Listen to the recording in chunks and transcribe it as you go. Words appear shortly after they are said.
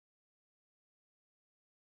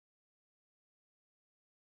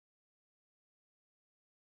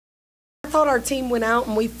thought our team went out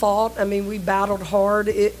and we fought. I mean, we battled hard.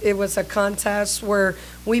 It was a contest where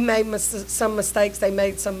we made some mistakes, they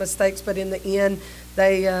made some mistakes, but in the end,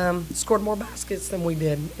 they scored more baskets than we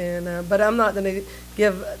did. And but I'm not going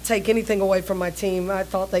to take anything away from my team. I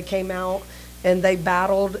thought they came out and they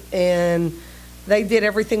battled and they did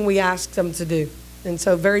everything we asked them to do. And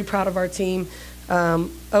so very proud of our team.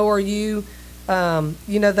 ORU,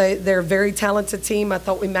 you know, they're a very talented team. I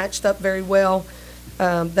thought we matched up very well.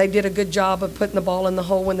 They did a good job of putting the ball in the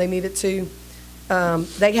hole when they needed to.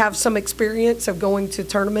 They have some experience of going to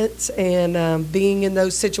tournaments and being in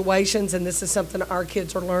those situations, and this is something our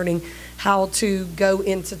kids are learning, how to go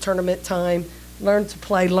into tournament time, learn to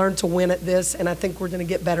play, learn to win at this, and I think we're going to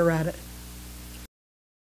get better at it.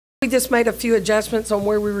 We just made a few adjustments on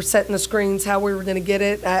where we were setting the screens, how we were going to get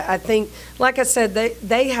it. I think, like I said,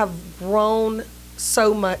 they have grown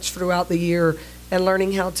so much throughout the year and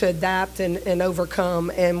learning how to adapt and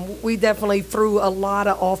overcome. And we definitely threw a lot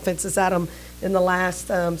of offenses at them in the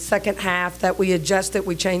last second half that we adjusted,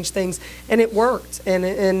 we changed things, and it worked.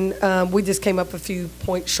 And we just came up a few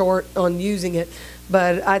points short on using it.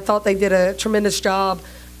 But I thought they did a tremendous job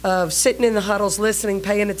of sitting in the huddles, listening,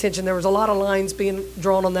 paying attention. There was a lot of lines being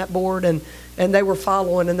drawn on that board, and they were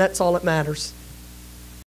following, and that's all that matters.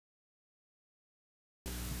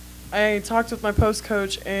 I talked with my post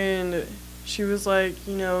coach, and she was like,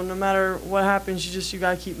 you know, no matter what happens, you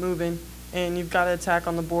got to keep moving, and you've got to attack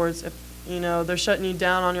on the boards. If, you know, they're shutting you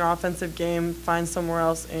down on your offensive game, find somewhere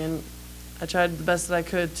else, and I tried the best that I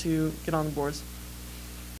could to get on the boards.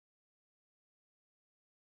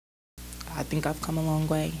 I think I've come a long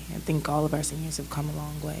way. I think all of our seniors have come a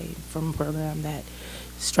long way from a program that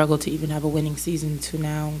struggled to even have a winning season to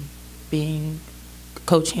now being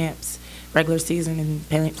co-champs regular season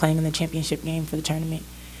and playing in the championship game for the tournament.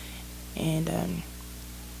 And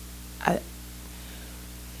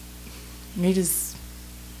we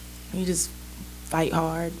just fight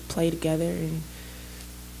hard, play together, and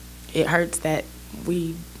it hurts that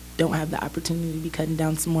we don't have the opportunity to be cutting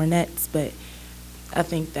down some more nets, but I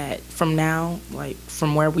think that from now, like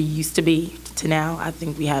from where we used to be to now, I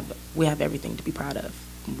think we have everything to be proud of.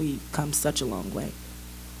 We've come such a long way.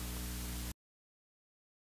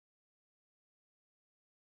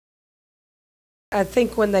 I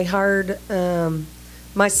think when they hired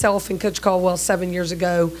myself and Coach Caldwell 7 years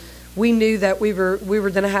ago, we knew that we were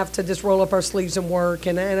going to have to just roll up our sleeves and work,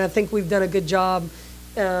 and I think we've done a good job.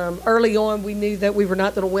 Early on, we knew that we were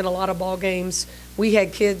not going to win a lot of ball games. We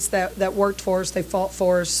had kids that worked for us, they fought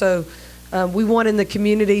for us, so we won in the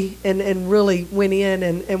community and really went in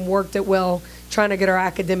and worked it well, trying to get our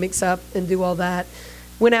academics up and do all that.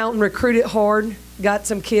 Went out and recruited hard, got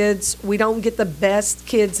some kids. We don't get the best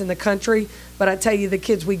kids in the country, but I tell you, the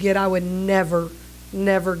kids we get, I would never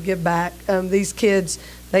give back. These kids,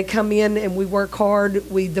 they come in and we work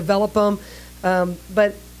hard, we develop them,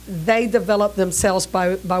 but they develop themselves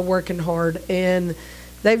by working hard, and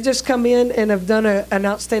they've just come in and have done an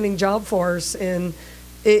outstanding job for us. And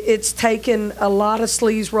it's taken a lot of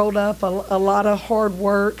sleeves rolled up, a lot of hard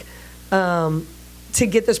work to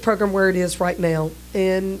get this program where it is right now.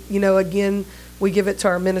 And, you know, again, we give it to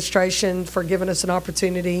our administration for giving us an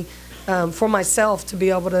opportunity, for myself to be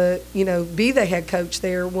able to, you know, be the head coach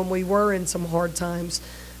there when we were in some hard times.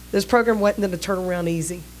 This program wasn't going to turn around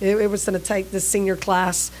easy. It was going to take the senior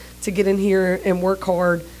class to get in here and work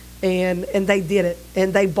hard, and they did it.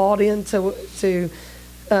 And they bought into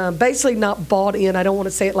basically not bought in, I don't want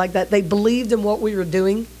to say it like that. They believed in what we were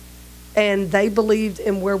doing, and they believed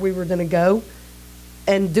in where we were going to go.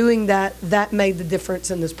 And doing that made the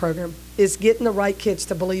difference in this program. It's getting the right kids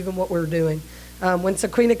to believe in what we were doing. When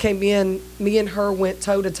Sequina came in, me and her went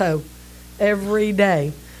toe-to-toe every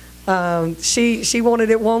day. She wanted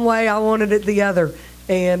it one way, I wanted it the other,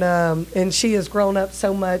 and she has grown up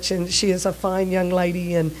so much, and she is a fine young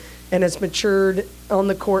lady and has matured on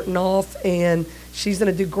the court and off, and she's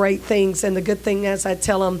going to do great things. And the good thing is, I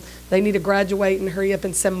tell them they need to graduate and hurry up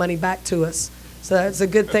and send money back to us. So that's a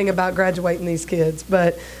good thing about graduating these kids.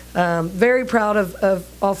 But very proud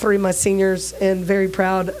of all three of my seniors, and very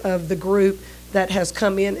proud of the group that has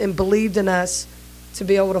come in and believed in us to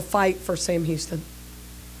be able to fight for Sam Houston.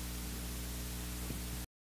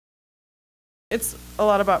 It's a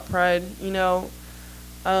lot about pride, you know.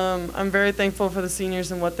 I'm very thankful for the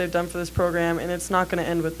seniors and what they've done for this program, and it's not going to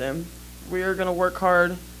end with them. We are going to work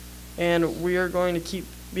hard, and we are going to keep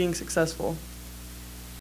being successful.